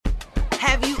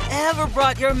Have you ever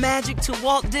brought your magic to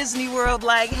Walt Disney World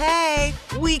like, hey,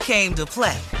 we came to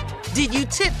play? Did you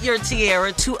tip your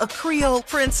tiara to a Creole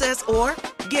princess or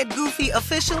get goofy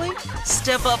officially?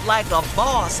 Step up like a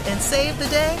boss and save the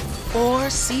day? Or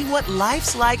see what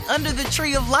life's like under the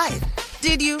tree of life?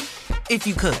 Did you? If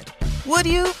you could. Would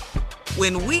you?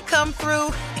 When we come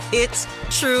through, it's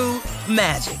true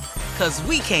magic. 'Cause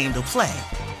we came to play.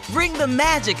 Bring the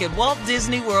magic at Walt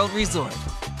Disney World Resort.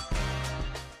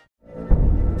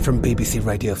 From BBC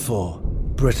Radio 4,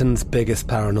 Britain's biggest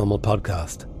paranormal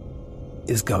podcast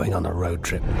is going on a road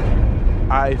trip.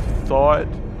 I thought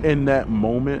in that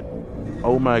moment,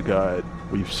 oh my God,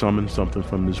 we've summoned something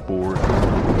from this board.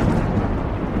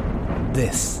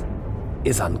 This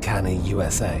is Uncanny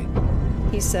USA.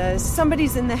 He says,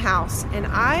 somebody's in the house, and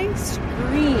I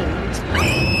screamed.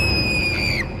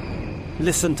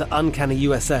 Listen to Uncanny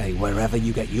USA wherever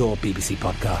you get your BBC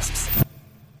podcasts,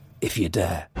 if you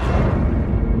dare.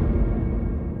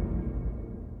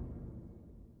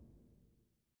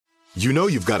 You know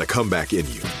you've got a comeback in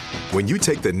you. When you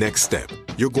take the next step,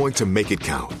 you're going to make it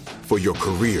count. For your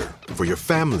career, for your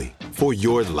family, for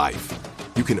your life.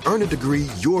 You can earn a degree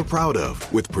you're proud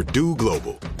of with Purdue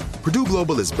Global. Purdue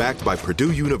Global is backed by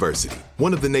Purdue University,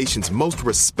 one of the nation's most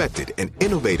respected and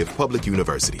innovative public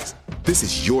universities. This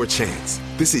is your chance.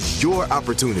 This is your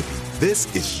opportunity. This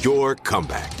is your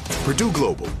comeback. Purdue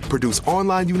Global, Purdue's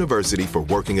online university for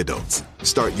working adults.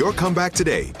 Start your comeback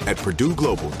today at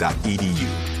purdueglobal.edu.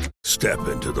 Step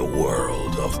into the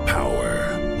world of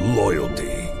power,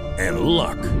 loyalty, and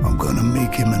luck. I'm gonna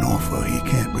make him an offer he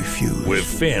can't refuse. With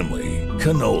family,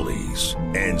 cannolis,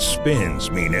 and spins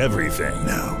mean everything.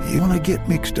 Now, you wanna get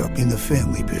mixed up in the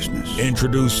family business.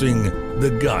 Introducing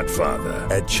The Godfather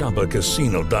at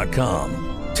ChumbaCasino.com.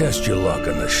 Test your luck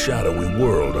in the shadowy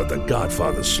world of The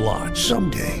Godfather slot.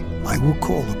 Someday, I will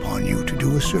call upon you to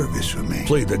do a service for me.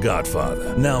 Play The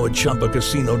Godfather, now at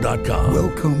ChumbaCasino.com.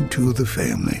 Welcome to the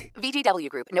family. VGW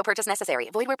Group. No purchase necessary.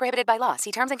 Void where prohibited by law.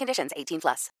 See terms and conditions.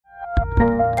 18+.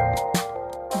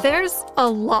 There's a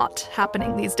lot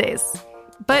happening these days.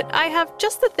 But I have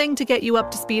just the thing to get you up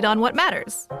to speed on what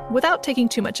matters, without taking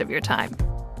too much of your time.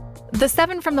 The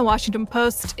 7 from the Washington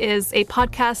Post is a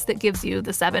podcast that gives you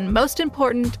the 7 most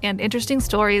important and interesting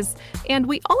stories, and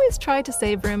we always try to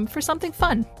save room for something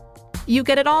fun. You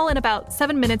get it all in about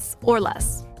 7 minutes or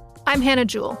less. I'm Hannah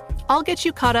Jewell. I'll get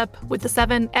you caught up with the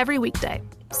 7 every weekday.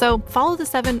 So follow the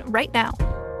 7 right now.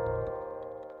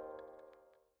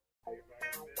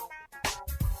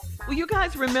 Well, you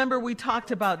guys remember we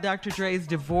talked about Dr. Dre's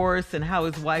divorce and how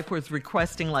his wife was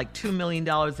requesting like $2 million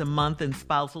a month in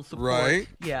spousal support. Right.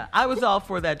 Yeah, I was all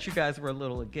for that. You guys were a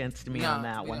little against me on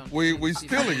that one. We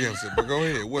still against it, but go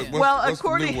ahead. What's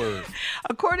the new word?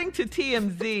 According to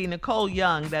TMZ, Nicole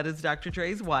Young, that is Dr.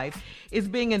 Dre's wife, is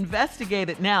being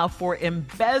investigated now for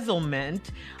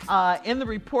embezzlement. In the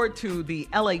report to the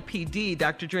LAPD,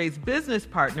 Dr. Dre's business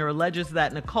partner alleges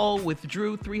that Nicole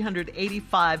withdrew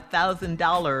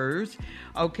 $385,000,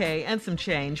 and some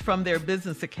change from their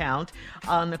business account.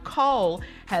 Nicole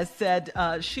has said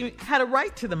she had a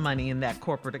right to the money in that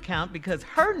corporate account because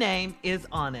her name is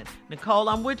on it. Nicole,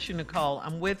 I'm with you, Nicole.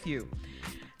 I'm with you.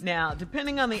 Now,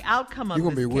 depending on the outcome of this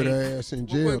case... You're going to be with her ass in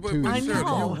jail, too. I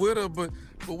know. You're with her, but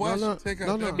why should she take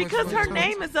out that much because money? her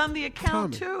name is on the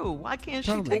account, too. Why can't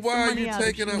she take some money out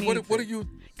if she needs it? What are you...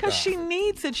 Because she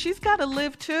needs it. She's got to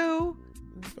live, too.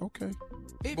 Okay.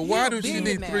 But why does she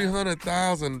need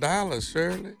 $300,000,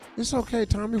 Shirley? It's okay,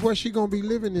 Tommy. Where she going to be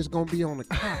living is going to be on the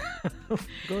cot.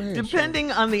 Go ahead,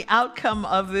 Depending on the outcome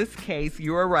of this case,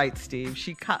 you're right, Steve.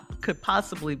 She could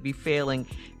possibly be facing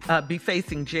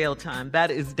jail time. That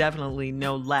is definitely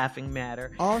no laughing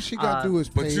matter. All she got to do is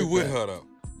pay. But you with her, though.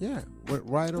 Yeah, went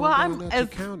right on down at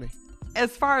the county.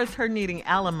 As far as her needing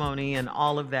alimony and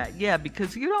all of that, yeah,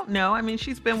 because you don't know. I mean,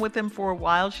 she's been with him for a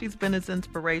while. She's been his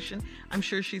inspiration. I'm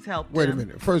sure she's helped Wait him. a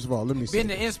minute. First of all, let me say Been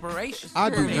the inspiration. I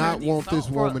do not want this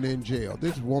woman in jail.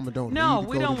 This woman don't need to go to jail. No,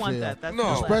 we don't want that. That's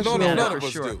none of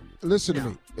us do. Listen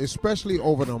to me. Especially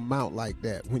over an amount like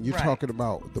that, when you're talking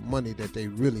about the money that they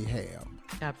really have.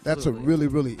 Absolutely. That's a really,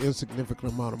 really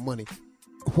insignificant amount of money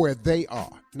where they are.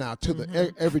 Now, to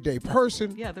the everyday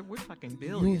person, we're talking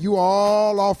billions. You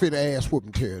all off in ass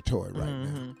whooping territory right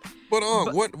now. But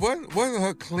wasn't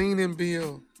her cleaning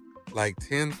bill like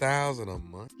 $10,000 a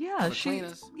month? Yeah,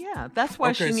 that's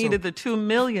why she needed the $2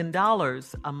 million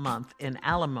a month in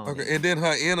alimony. Okay, and then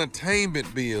her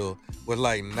entertainment bill was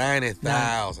like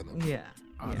 $90,000. Yeah.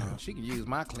 Oh, no, she can use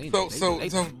my cleaning.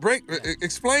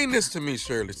 Explain this to me,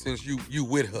 Shirley, since you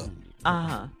with her.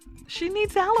 She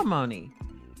needs alimony.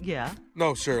 Yeah.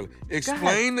 No, Shirley.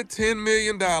 Explain the $10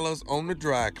 million on the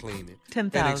dry cleaning.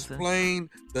 10,000. And explain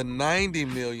the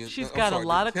 $90 million. She's got a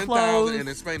lot of clothes. And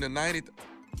explain the 90.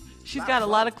 She's got a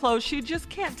lot of clothes. She just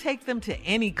can't take them to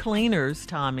any cleaners,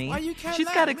 Tommy. Why you can't She's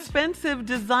laugh? got expensive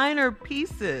designer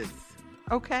pieces.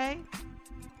 Okay?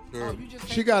 Sure.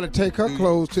 She got to take her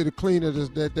clothes to the cleaner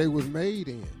that they was made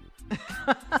in.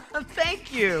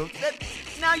 Thank you.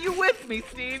 Now you're with me,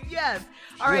 Steve. Yes.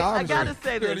 All right, I got to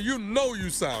say this. Shirley, you know you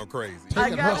sound crazy. I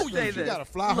got to say She this. got to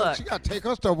fly her. Look. She got to take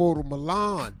her stuff over to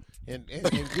Milan and get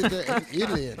that in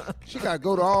Italy. She got to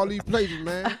go to all these places,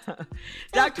 man.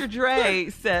 Dr.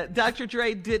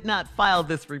 Dre did not file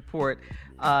this report.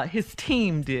 His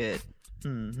team did.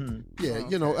 Mm-hmm. Yeah,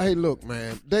 you know, hey, look,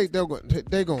 man, they're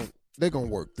gonna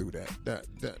work through that.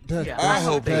 I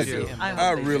hope they do.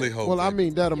 I really hope. Well, I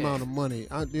mean, that amount of money,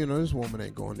 this woman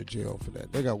ain't going to jail for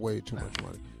that. They got way too much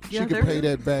money. She can pay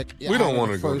that back. We don't want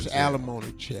her to go to first jail.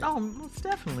 alimony check. Oh, most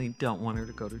definitely don't want her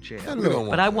to go to jail. Look,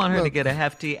 but I want her to get a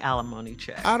hefty alimony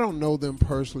check. I don't know them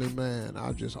personally, man.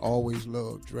 I just always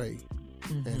loved Dre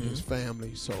and his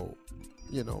family. So,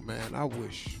 man, I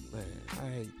wish, man, I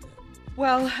hate that.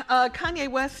 Well,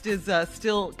 Kanye West is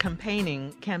still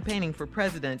campaigning for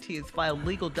president. He has filed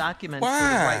legal documents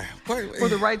for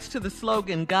the rights to the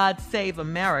slogan, God Save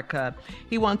America.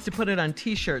 He wants to put it on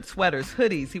T-shirts, sweaters,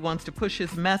 hoodies. He wants to push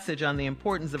his message on the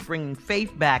importance of bringing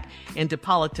faith back into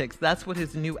politics. That's what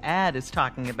his new ad is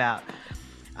talking about.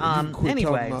 Quit talking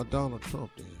about Donald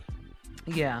Trump then.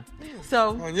 Yeah.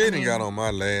 So Kanye done got on my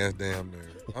last damn nerve.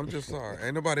 I'm just sorry.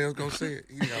 Ain't nobody else gonna say it.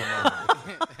 He got on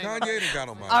my Kanye done got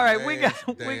on my All right,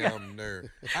 damn nerve.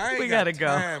 I ain't gotta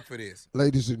got time for this.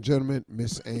 Ladies and gentlemen,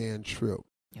 Miss Ann Tripp.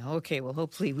 Okay, well,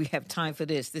 hopefully we have time for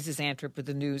this. This is Ann Tripp with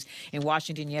the news in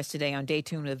Washington yesterday on day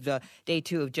two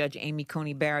of Judge Amy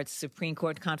Coney Barrett's Supreme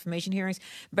Court confirmation hearings.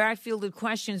 Barrett fielded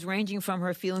questions ranging from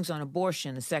her feelings on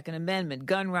abortion, the Second Amendment,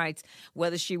 gun rights,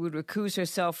 whether she would recuse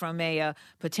herself from a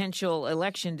potential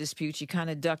election dispute. She kind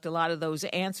of ducked a lot of those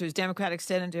answers. Democratic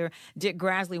Senator Dick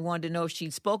Grassley wanted to know if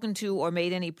she'd spoken to or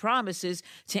made any promises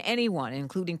to anyone,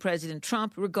 including President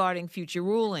Trump, regarding future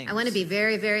rulings. I want to be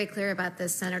very, very clear about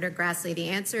this, Senator Grassley.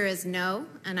 The answer is no,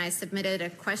 and I submitted a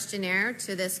questionnaire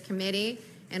to this committee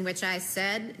in which I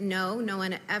said no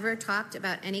one ever talked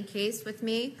about any case with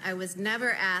me. I was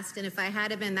never asked, and if I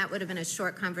had been, that would have been a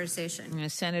short conversation.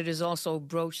 And senators also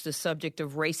broached the subject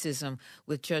of racism,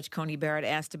 with Judge Coney Barrett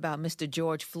asked about Mr.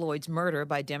 George Floyd's murder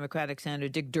by Democratic Senator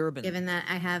Dick Durbin. Given that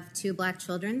I have 2 black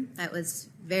children, that was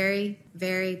very,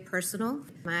 very personal.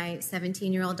 My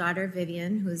 17-year-old daughter,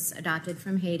 Vivian, who's adopted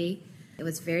from Haiti, it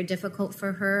was very difficult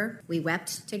for her. We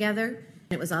wept together.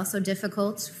 It was also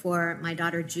difficult for my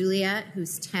daughter, Juliet,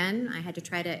 who's 10. I had to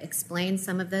try to explain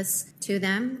some of this to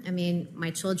them. I mean, my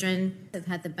children have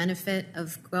had the benefit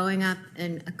of growing up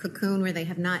in a cocoon where they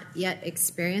have not yet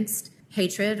experienced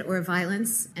hatred or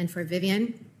violence. And for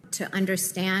Vivian to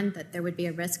understand that there would be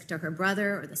a risk to her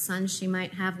brother or the son she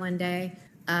might have one day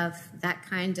of that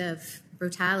kind of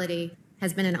brutality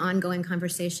has been an ongoing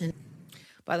conversation.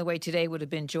 By the way, today would have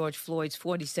been George Floyd's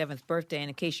 47th birthday. And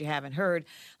in case you haven't heard,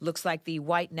 looks like the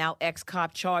white, now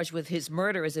ex-cop charged with his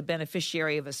murder is a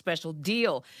beneficiary of a special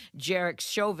deal. Jarek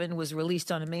Chauvin was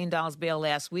released on $1 million bail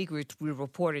last week. We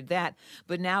reported that.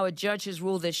 But now a judge has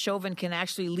ruled that Chauvin can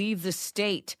actually leave the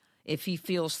state if he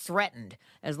feels threatened,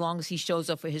 as long as he shows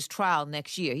up for his trial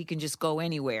next year. He can just go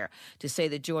anywhere. To say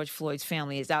that George Floyd's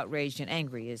family is outraged and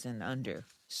angry is an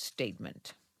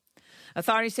understatement.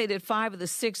 Authorities say that 5 of the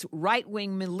 6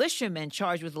 right-wing militiamen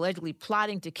charged with allegedly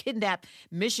plotting to kidnap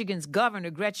Michigan's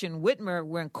Governor Gretchen Whitmer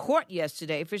were in court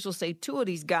yesterday. Officials say 2 of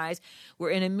these guys were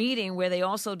in a meeting where they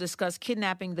also discussed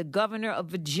kidnapping the governor of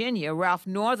Virginia, Ralph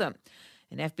Northam.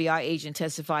 An FBI agent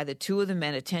testified that 2 of the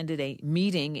men attended a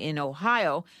meeting in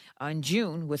Ohio in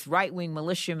June with right-wing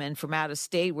militiamen from out of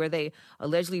state where they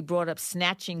allegedly brought up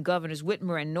snatching Governors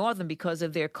Whitmer and Northam because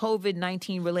of their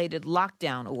COVID-19-related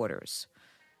lockdown orders.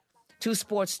 2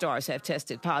 sports stars have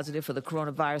tested positive for the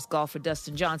coronavirus. Golfer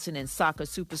Dustin Johnson and soccer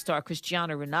superstar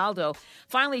Cristiano Ronaldo.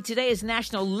 Finally, today is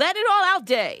National Let It All Out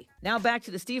Day. Now back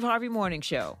to the Steve Harvey Morning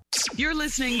Show. You're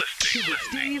listening to the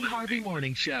Steve Harvey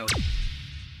Morning Show.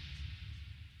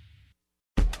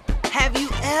 Have you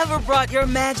ever brought your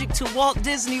magic to Walt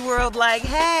Disney World like,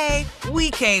 hey, we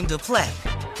came to play?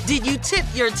 Did you tip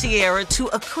your tiara to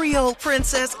a Creole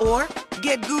princess or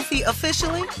get goofy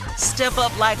officially? Step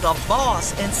up like a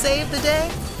boss and save the day?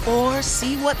 Or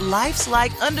see what life's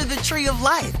like under the tree of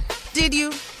life? Did you?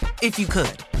 If you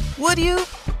could. Would you?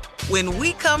 When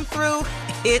we come through,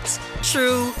 it's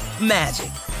true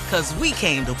magic. 'Cause we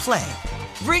came to play.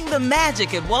 Bring the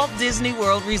magic at Walt Disney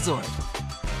World Resort.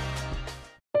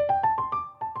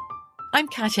 I'm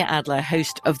Katya Adler,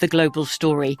 host of The Global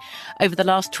Story. Over the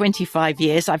last 25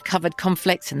 years, I've covered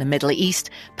conflicts in the Middle East,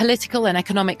 political and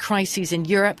economic crises in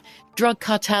Europe, drug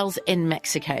cartels in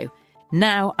Mexico.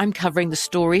 Now I'm covering the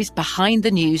stories behind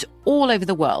the news all over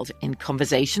the world in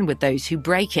conversation with those who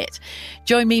break it.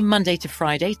 Join me Monday to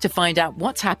Friday to find out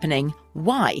what's happening,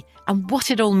 why, and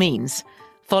what it all means.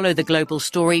 Follow The Global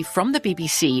Story from the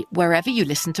BBC wherever you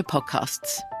listen to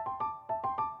podcasts.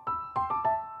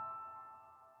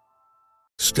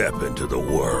 Step into the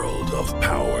world of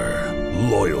power,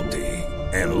 loyalty,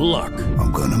 and luck.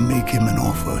 I'm gonna make him an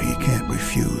offer he can't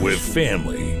refuse. With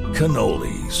family,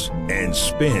 cannolis, and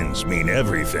spins mean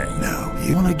everything. Now,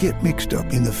 you wanna get mixed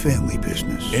up in the family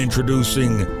business.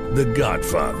 Introducing The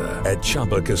Godfather at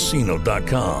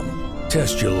ChumbaCasino.com.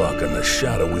 Test your luck in the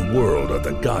shadowy world of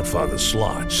The Godfather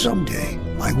slot. Someday,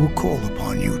 I will call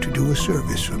upon you to do a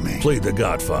service for me. Play The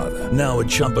Godfather now at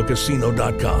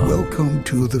ChumbaCasino.com. Welcome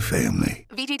to the family.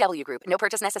 VGW Group. No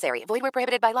purchase necessary. Void where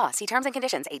prohibited by law. See terms and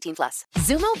conditions. 18+.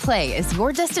 Xumo Play is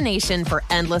your destination for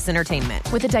endless entertainment.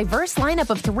 With a diverse lineup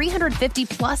of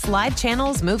 350+ live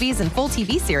channels, movies, and full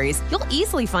TV series, you'll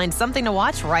easily find something to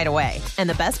watch right away. And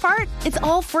the best part? It's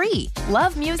all free.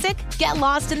 Love music? Get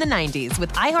lost in the 90s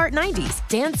with iHeart 90s.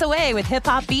 Dance away with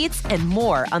hip-hop beats and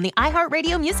more on the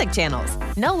iHeartRadio music channels.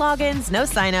 No logins, no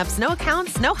signups, no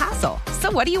accounts, no hassle.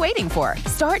 So what are you waiting for?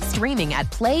 Start streaming at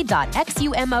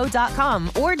play.xumo.com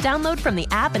or download from the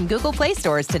app and Google Play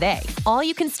stores today. All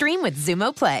you can stream with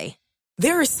Xumo Play.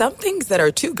 There are some things that are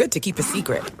too good to keep a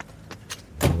secret.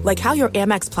 Like how your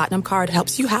Amex Platinum card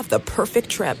helps you have the perfect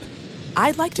trip.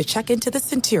 I'd like to check into the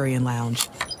Centurion Lounge.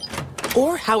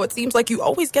 Or how it seems like you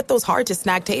always get those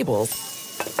hard-to-snag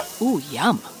tables. Ooh,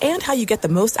 yum. And how you get the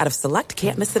most out of select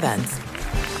can't-miss events.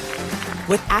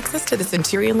 With access to the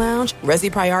Centurion Lounge,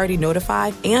 Resi Priority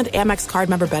Notified, and Amex card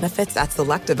member benefits at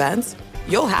select events,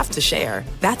 you'll have to share.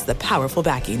 That's the powerful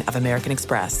backing of American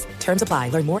Express. Terms apply.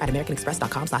 Learn more at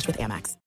americanexpress.com/withAmex.